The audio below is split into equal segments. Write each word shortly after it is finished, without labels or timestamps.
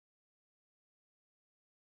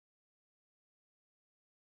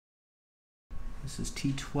This is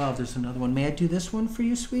T12. There's another one. May I do this one for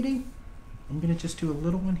you, sweetie? I'm going to just do a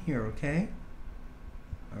little one here, okay?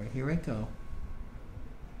 All right, here I go.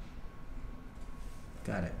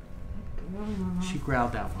 Got it. She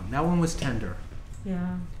growled that one. That one was tender.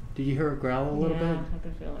 Yeah. Did you hear her growl a little bit? Yeah, I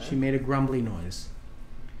could feel it. She made a grumbly noise.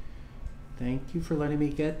 Thank you for letting me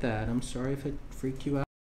get that. I'm sorry if it freaked you out.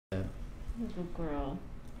 Good girl.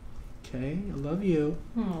 Okay, I love you.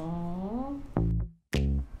 Aww.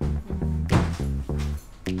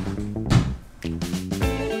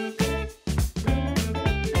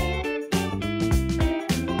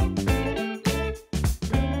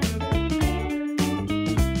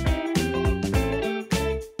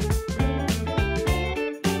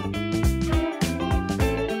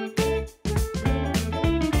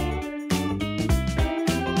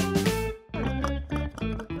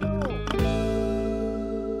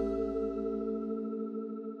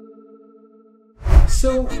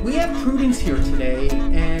 So we have Prudence here today,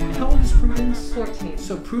 and how old is Prudence? 14.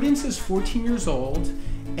 So Prudence is 14 years old,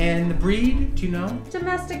 and the breed, do you know?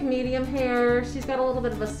 Domestic medium hair. She's got a little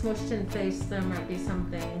bit of a smushed in face. There might be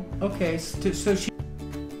something. Okay, so she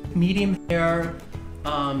medium hair.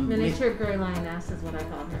 Miniature gray lioness is what I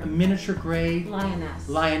call her. A miniature gray Lioness.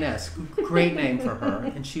 Lioness. Great name for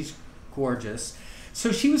her, and she's gorgeous.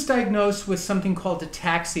 So she was diagnosed with something called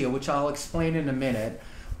ataxia, which I'll explain in a minute.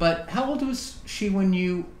 But how old was she when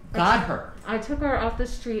you got her? I took her off the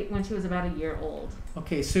street when she was about a year old.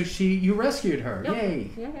 Okay, so you rescued her. Yep. Yay.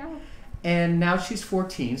 Yeah. And now she's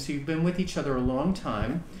 14, so you've been with each other a long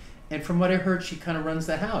time. And from what I heard, she kind of runs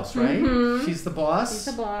the house, right? Mm-hmm. She's the boss? She's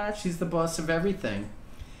the boss. She's the boss of everything.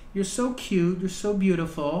 You're so cute. You're so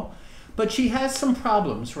beautiful. But she has some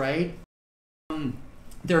problems, right?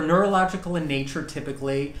 They're neurological in nature,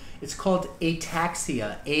 typically. It's called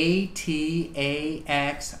ataxia, A-T-A-X-I-A.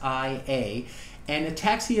 And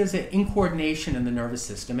ataxia is an incoordination in the nervous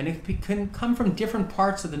system. And it can come from different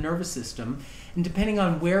parts of the nervous system. And depending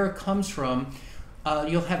on where it comes from,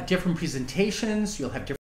 you'll have different presentations, you'll have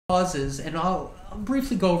different causes. And I'll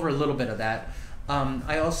briefly go over a little bit of that.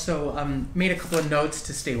 I also made a couple of notes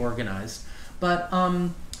to stay organized. But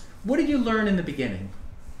what did you learn in the beginning?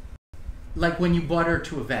 Like when you brought her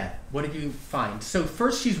to a vet, what did you find? So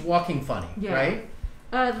first she's walking funny, Yeah. right?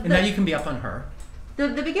 And now you can be up on her.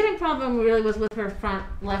 The beginning problem really was with her front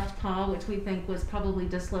left paw, which we think was probably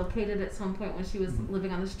dislocated at some point when she was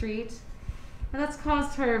living on the street. And that's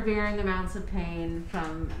caused her varying amounts of pain,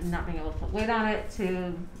 from not being able to put weight on it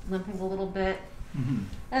to limping a little bit. Mm-hmm.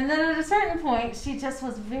 And then at a certain point, she just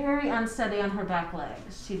was very unsteady on her back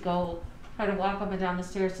legs. She'd go try to walk up and down the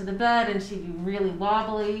stairs to the bed, and she'd be really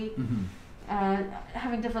wobbly. Mm-hmm.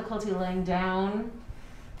 Having difficulty laying down.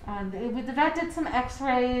 The vet did some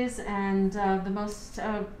x-rays, and the most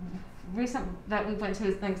recent that we went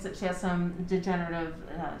to thinks that she has some degenerative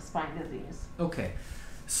spine disease. Okay,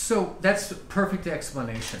 so that's a perfect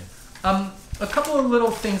explanation. A couple of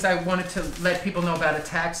little things I wanted to let people know about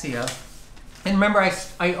ataxia. And remember,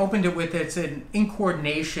 I opened it with it's an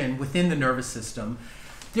incoordination within the nervous system.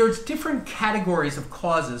 There's different categories of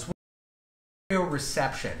causes.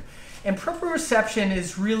 Proprioception. And proprioception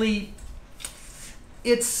is really,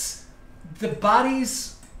 it's the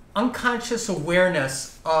body's unconscious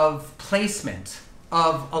awareness of placement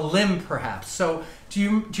of a limb, perhaps. So do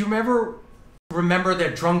you remember the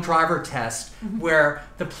drunk driver test where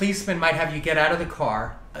the policeman might have you get out of the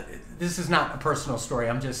car? This is not a personal story.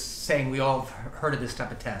 I'm just saying we all have heard of this type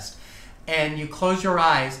of test. And you close your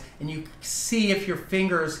eyes and you see if your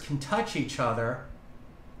fingers can touch each other.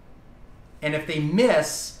 And if they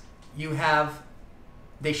miss,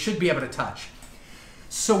 they should be able to touch.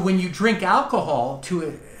 So when you drink alcohol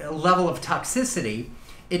to a level of toxicity,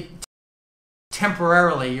 it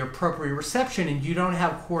temporarily your proprioception, and you don't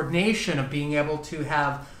have coordination of being able to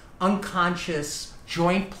have unconscious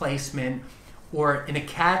joint placement, or in a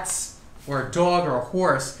cat's or a dog or a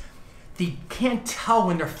horse, they can't tell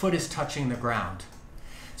when their foot is touching the ground.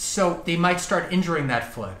 So they might start injuring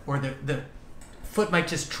that foot, or the foot might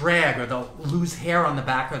just drag, or they'll lose hair on the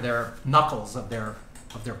back of their knuckles of their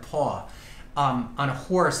paw. On a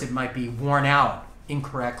horse, it might be worn out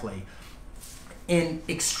incorrectly. In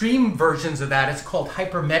extreme versions of that, it's called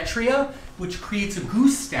hypermetria, which creates a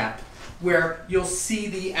goose step, where you'll see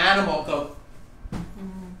the animal go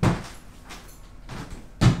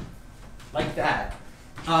like that.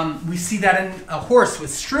 We see that in a horse with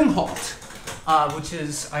string halt, which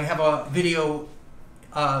is, I have a video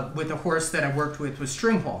with a horse that I worked with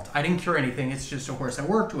string halt. I didn't cure anything, it's just a horse I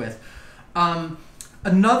worked with.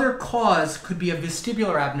 Another cause could be a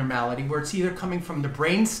vestibular abnormality, where it's either coming from the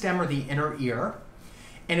brain stem or the inner ear,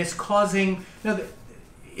 and it's causing,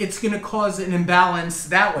 it's going to cause an imbalance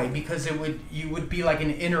that way, because you would be like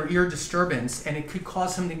an inner ear disturbance, and it could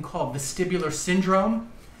cause something called vestibular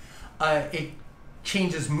syndrome. It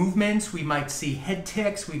changes movements. We might see head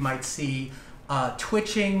tics. We might see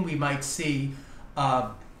twitching. We might see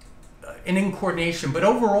an incoordination. But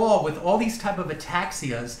overall, with all these type of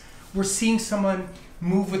ataxias, we're seeing someone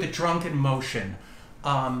move with a drunken motion.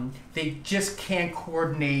 They just can't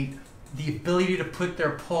coordinate the ability to put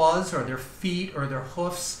their paws or their feet or their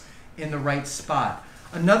hoofs in the right spot.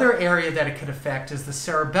 Another area that it could affect is the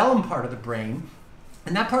cerebellum part of the brain.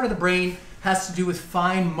 And that part of the brain has to do with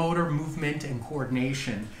fine motor movement and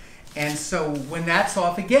coordination. And so when that's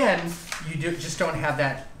off again, just don't have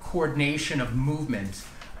that coordination of movement.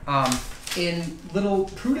 In little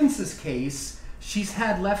Prudence's case, she's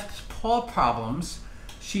had left paw problems.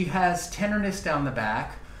 She has tenderness down the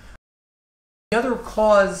back. The other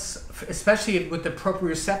cause, especially with the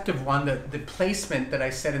proprioceptive one, the placement that I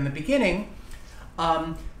said in the beginning,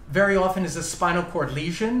 very often is a spinal cord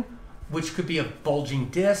lesion, which could be a bulging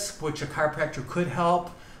disc, which a chiropractor could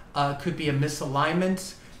help. Could be a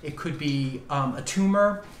misalignment. It could be a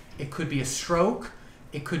tumor. It could be a stroke.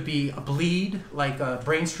 It could be a bleed, like a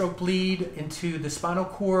brain stroke bleed into the spinal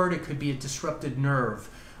cord. It could be a disrupted nerve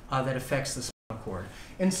that affects the spinal cord.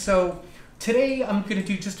 And so today I'm going to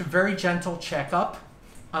do just a very gentle checkup.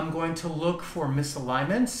 I'm going to look for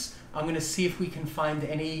misalignments. I'm going to see if we can find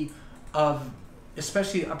any of,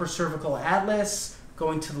 especially upper cervical atlas,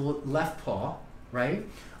 going to the left paw, right?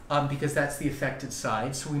 Because that's the affected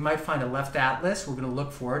side. So we might find a left atlas. We're going to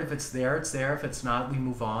look for it. If it's there, it's there. If it's not, we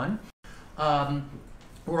move on.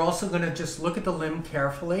 We're also going to just look at the limb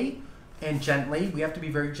carefully and gently. We have to be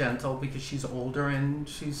very gentle because she's older and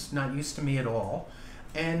she's not used to me at all.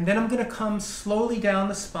 And then I'm going to come slowly down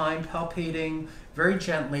the spine, palpating very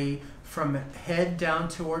gently from head down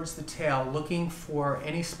towards the tail, looking for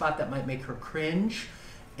any spot that might make her cringe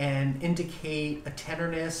and indicate a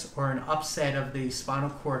tenderness or an upset of the spinal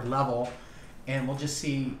cord level, and we'll just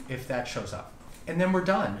see if that shows up. And then we're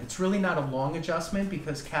done. It's really not a long adjustment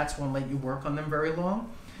because cats won't let you work on them very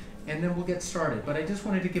long, and then we'll get started. But I just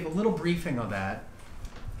wanted to give a little briefing on that,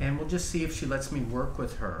 and we'll just see if she lets me work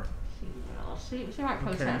with her. She will. She might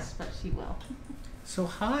protest, but she will. So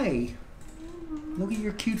hi. Look at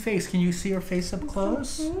your cute face. Can you see her face up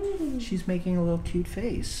close? She's making a little cute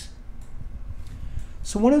face.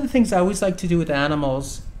 So one of the things I always like to do with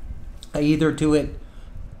animals, I either do it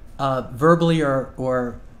verbally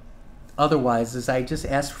or otherwise, is I just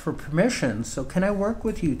ask for permission. So can I work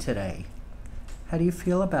with you today? How do you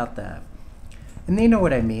feel about that? And they know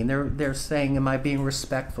what I mean. They're saying, am I being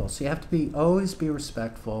respectful? So you have to always be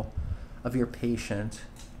respectful of your patient.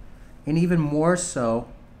 And even more so,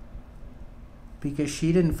 because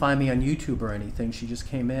she didn't find me on YouTube or anything. She just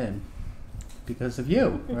came in because of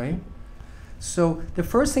you, right? So the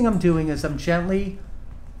first thing I'm doing is I'm gently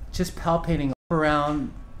just palpating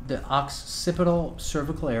around the occipital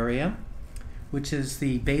cervical area, which is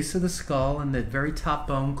the base of the skull and the very top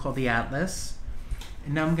bone called the atlas.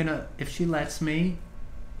 And now I'm gonna, if she lets me,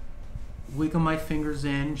 wiggle my fingers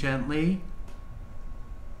in gently.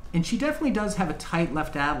 And she definitely does have a tight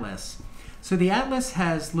left atlas. So the atlas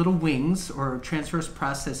has little wings or transverse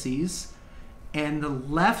processes, and the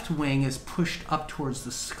left wing is pushed up towards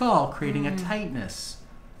the skull, creating a tightness.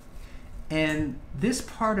 And this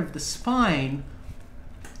part of the spine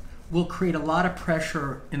will create a lot of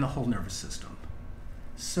pressure in the whole nervous system.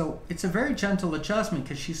 So it's a very gentle adjustment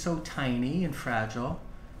because she's so tiny and fragile.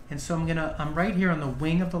 And so I'm right here on the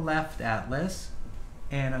wing of the left atlas,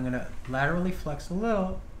 and I'm gonna laterally flex a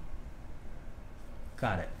little.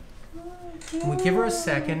 Got it. And we give her a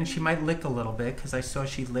second. She might lick a little bit because I saw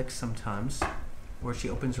she licks sometimes, or she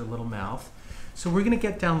opens her little mouth. So we're going to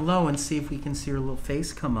get down low and see if we can see her little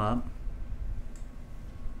face come up.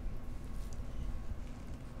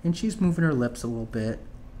 And she's moving her lips a little bit.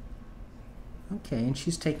 Okay, and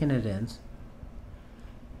she's taking it in.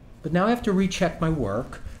 But now I have to recheck my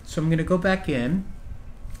work. So I'm going to go back in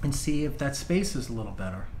and see if that space is a little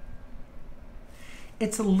better.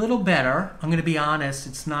 It's a little better. I'm going to be honest,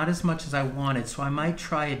 it's not as much as I wanted, so I might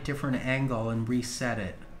try a different angle and reset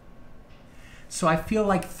it. So I feel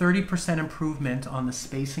like 30% improvement on the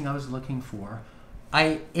spacing I was looking for.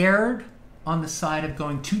 I erred on the side of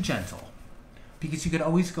going too gentle because you could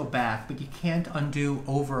always go back, but you can't undo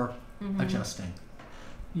over adjusting.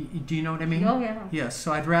 Do you know what I mean? Oh, yeah. Yes,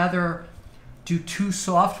 so I'd rather do two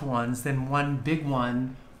soft ones than one big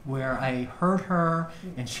one where I hurt her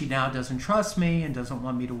and she now doesn't trust me and doesn't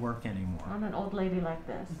want me to work anymore. I'm an old lady like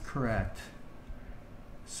this. Correct.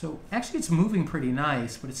 So actually it's moving pretty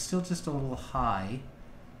nice, but it's still just a little high.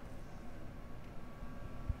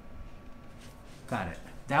 Got it.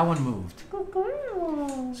 That one moved. Good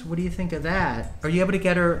girl. So what do you think of that? Are you able to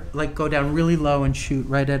get her, like, go down really low and shoot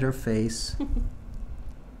right at her face?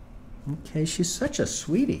 Okay, she's such a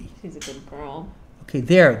sweetie. She's a good girl. Okay,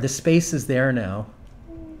 there. The space is there now.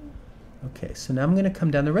 Okay, so now I'm going to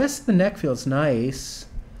come down. The rest of the neck feels nice.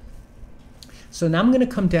 So now I'm going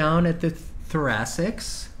to come down at the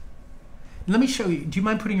thoracics. Let me show you. Do you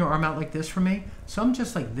mind putting your arm out like this for me? So I'm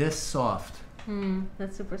just like this soft.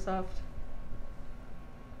 That's super soft.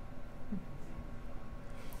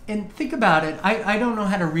 And think about it. I don't know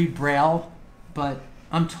how to read Braille, but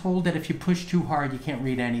I'm told that if you push too hard, you can't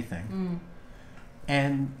read anything.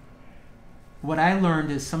 And what I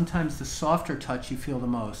learned is sometimes the softer touch you feel the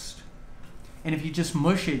most. And if you just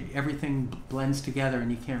mush it, everything blends together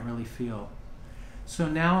and you can't really feel. So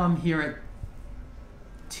now I'm here at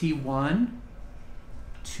T1,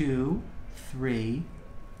 2, 3,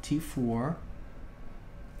 T4,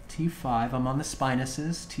 T5. I'm on the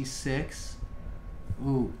spinuses, T6.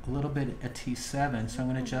 Ooh, a little bit at T7, so I'm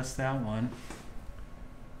going to adjust that one.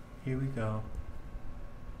 Here we go.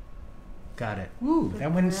 Got it. Ooh,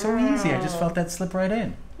 that went so easy. I just felt that slip right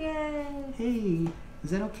in. Yay. Hey,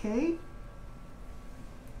 is that okay?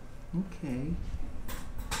 Okay.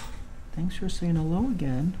 Thanks for saying hello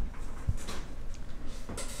again.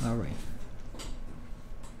 All right.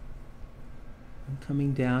 I'm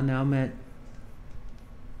coming down. Now I'm at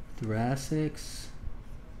thoracics,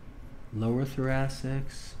 lower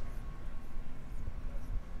thoracics.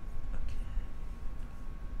 Okay.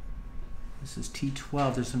 This is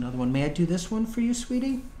T12. There's another one. May I do this one for you,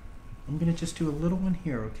 sweetie? I'm going to just do a little one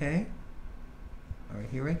here, okay? All right,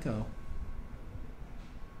 here I go.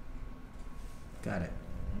 Got it.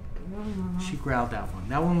 She growled that one.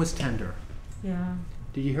 That one was tender. Yeah.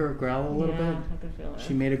 Did you hear her growl a little bit? I could feel it.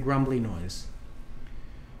 She made a grumbly noise.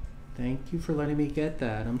 Thank you for letting me get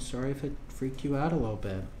that. I'm sorry if it freaked you out a little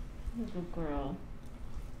bit. Good girl.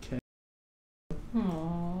 Okay.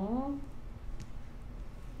 Aww.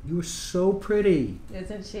 You were so pretty.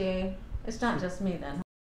 Isn't she? It's not just me then.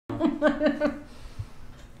 You're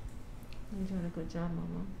doing a good job,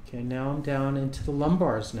 Mama. Okay, now I'm down into the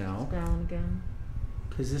lumbars now. Growling again.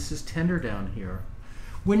 Because this is tender down here.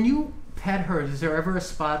 When you pet her, is there ever a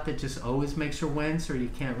spot that just always makes her wince, or you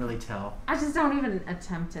can't really tell? I just don't even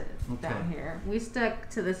attempt it down here. We stuck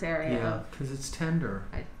to this area. Yeah, because it's tender.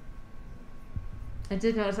 I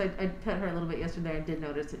did notice, I pet her a little bit yesterday. I did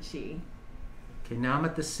notice that she... Okay, now I'm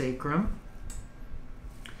at the sacrum.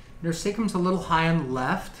 And her sacrum's a little high on the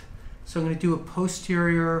left, so I'm going to do a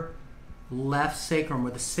posterior left sacrum,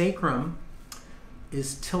 where the sacrum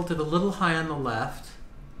is tilted a little high on the left.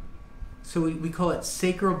 So we call it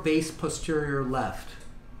sacral base posterior left.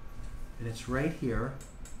 And it's right here.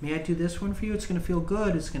 May I do this one for you? It's going to feel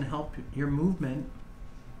good. It's going to help your movement.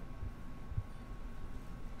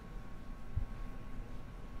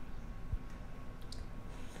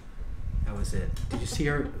 That was it. Did you see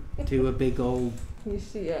her do a big old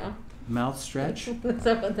mouth stretch? That's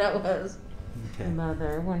what that was. Okay.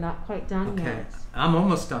 Mother, we're not quite done yet. I'm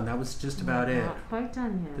almost done. That was just about it. Not quite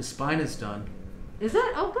done yet. The spine is done. Is it?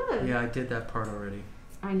 Oh, good. Yeah, I did that part already.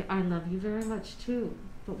 I love you very much too,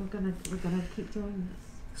 but we're gonna keep doing this.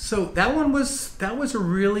 So that was a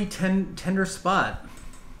really tender spot.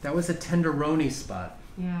 That was a tenderoni spot.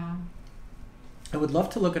 Yeah. I would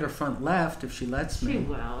love to look at her front left if she lets me. She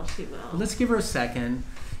will. But let's give her a second.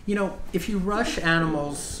 You know, if you rush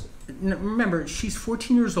animals, remember she's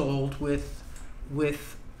 14 years old with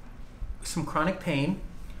some chronic pain.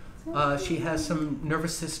 She has some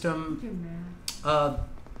nervous system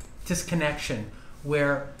disconnection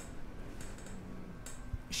where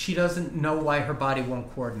she doesn't know why her body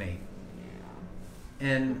won't coordinate. Yeah.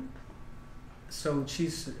 And so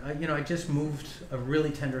she's, I just moved a really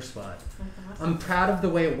tender spot. Awesome. I'm proud of the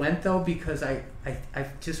way it went though, because I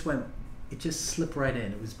just went, it just slipped right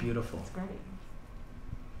in. It was beautiful. That's great.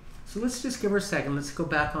 So let's just give her a second. Let's go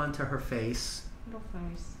back onto her face. Little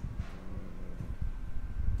face.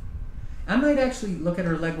 I might actually look at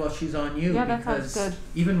her leg while she's on you. Yeah, that sounds good.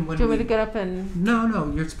 Even when do you want me to get up and...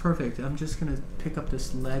 No, it's perfect. I'm just going to pick up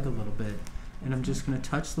this leg a little bit, and I'm just going to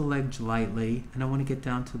touch the leg lightly, and I want to get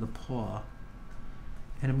down to the paw.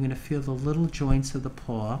 And I'm going to feel the little joints of the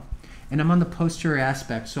paw. And I'm on the posterior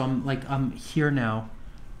aspect, so I'm here now,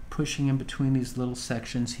 pushing in between these little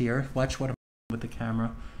sections here. Watch what I'm doing with the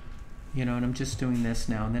camera. And I'm just doing this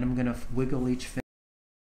now, and then I'm going to wiggle each finger.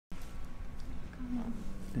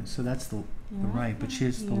 So that's the right, but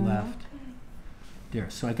here's the left. There.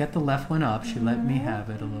 So I get the left one up. She let me have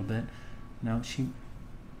it a little bit. Now let's see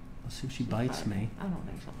if she bites me. I don't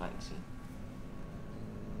think she'll bite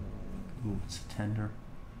you. Ooh, it's tender.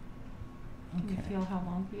 Can you feel how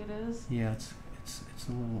lumpy it is? Yeah, it's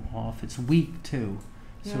a little off. It's weak too,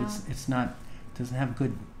 so Yeah. it's not, doesn't have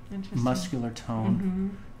good Interesting. muscular tone, Mm-hmm.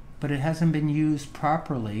 but it hasn't been used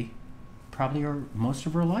properly, probably most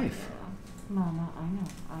of her life. Mama, I know.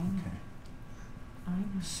 Okay. I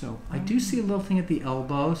know. So I do see a little thing at the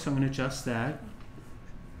elbow, so I'm going to adjust that.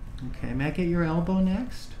 Okay, may I get your elbow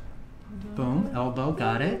next? Boom, elbow,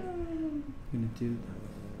 got it. I'm going to do,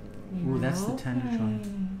 ooh, that's the tender joint.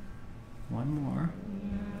 One more.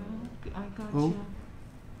 Yeah, I got Ooh. you.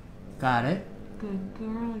 Got it. Good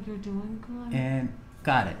girl, you're doing good. And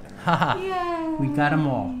got it. Haha. Yay. We got them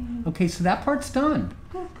all. Okay, so that part's done.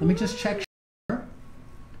 Good Let me just check. girl.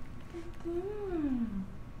 Good girl.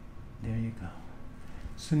 There you go.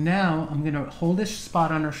 So now I'm going to hold this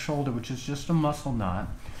spot on her shoulder, which is just a muscle knot.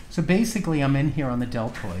 So basically I'm in here on the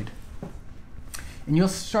deltoid. And you'll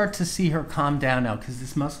start to see her calm down now because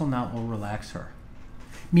this muscle knot will relax her.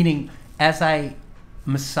 Meaning, as I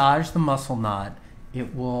massage the muscle knot,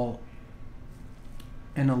 it will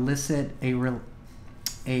elicit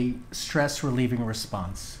a stress relieving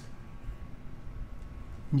response.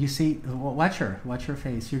 And you see, watch her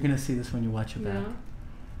face. You're going to see this when you watch it back.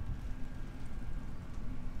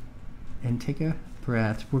 Yeah. And take a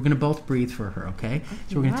breath. We're going to both breathe for her, okay?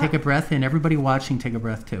 So we're going to take a breath in. Everybody watching, take a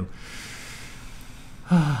breath too.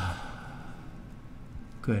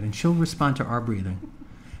 Good. And she'll respond to our breathing.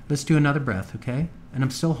 Let's do another breath, okay? And I'm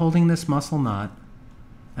still holding this muscle knot.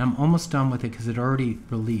 And I'm almost done with it because it already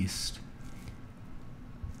released.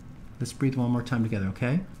 Let's breathe one more time together,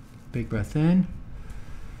 okay? Big breath in.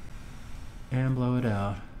 And blow it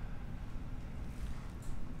out.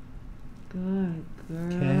 Good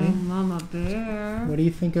girl, Okay. Mama Bear. What do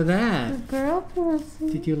you think of that? Good girl, pussy.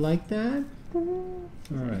 Did you like that? All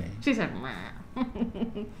right. She said, "Meh."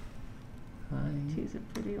 Hi. She's a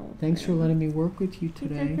pretty old Thanks for thing. letting me work with you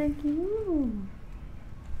today. Thank you.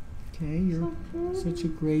 Okay, you're such a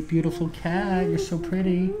great, beautiful cat. You're so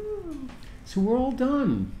pretty. So we're all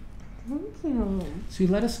done. Thank you. So you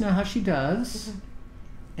let us know how she does.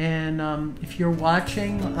 And if you're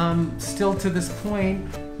watching still to this point,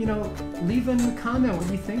 you know, leave in the comment what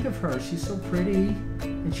you think of her. She's so pretty,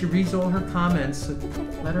 and she reads all her comments. So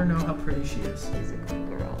let her know how pretty she is. She's a good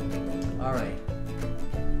girl. All right.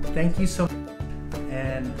 Thank you so much.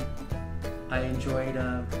 And I enjoyed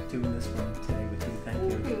doing this one today with you.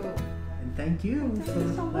 Thank you. And thank you Thank for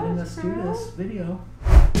you so letting much, us do girl. this video.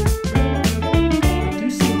 I do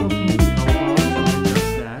see a little thing.